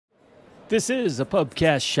This is a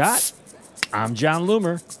Pubcast Shot. I'm John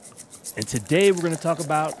Loomer, and today we're going to talk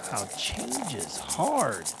about how change is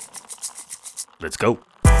hard. Let's go.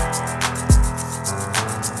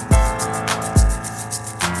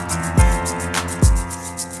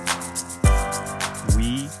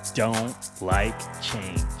 We don't like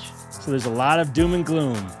change. So there's a lot of doom and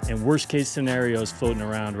gloom and worst case scenarios floating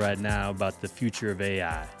around right now about the future of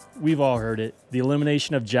AI. We've all heard it. The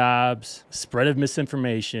elimination of jobs, spread of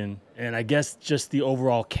misinformation, and I guess just the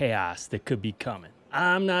overall chaos that could be coming.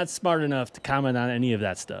 I'm not smart enough to comment on any of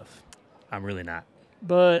that stuff. I'm really not.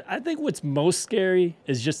 But I think what's most scary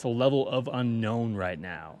is just the level of unknown right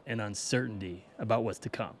now and uncertainty about what's to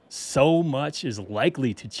come. So much is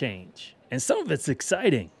likely to change, and some of it's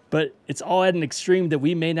exciting, but it's all at an extreme that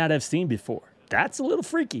we may not have seen before. That's a little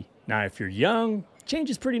freaky. Now, if you're young, change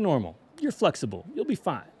is pretty normal. You're flexible. You'll be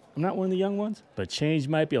fine. I'm not one of the young ones, but change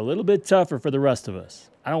might be a little bit tougher for the rest of us.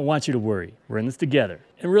 I don't want you to worry. We're in this together.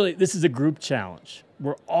 And really, this is a group challenge.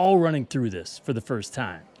 We're all running through this for the first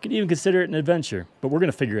time. You could even consider it an adventure, but we're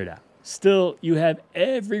going to figure it out. Still, you have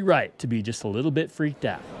every right to be just a little bit freaked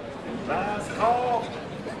out. Last call.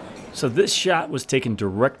 So this shot was taken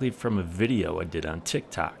directly from a video I did on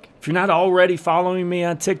TikTok. If you're not already following me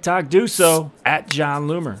on TikTok, do so at John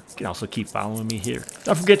Loomer. You can also keep following me here.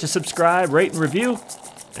 Don't forget to subscribe, rate, and review.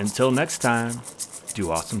 Until next time, do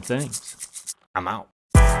awesome things. I'm out.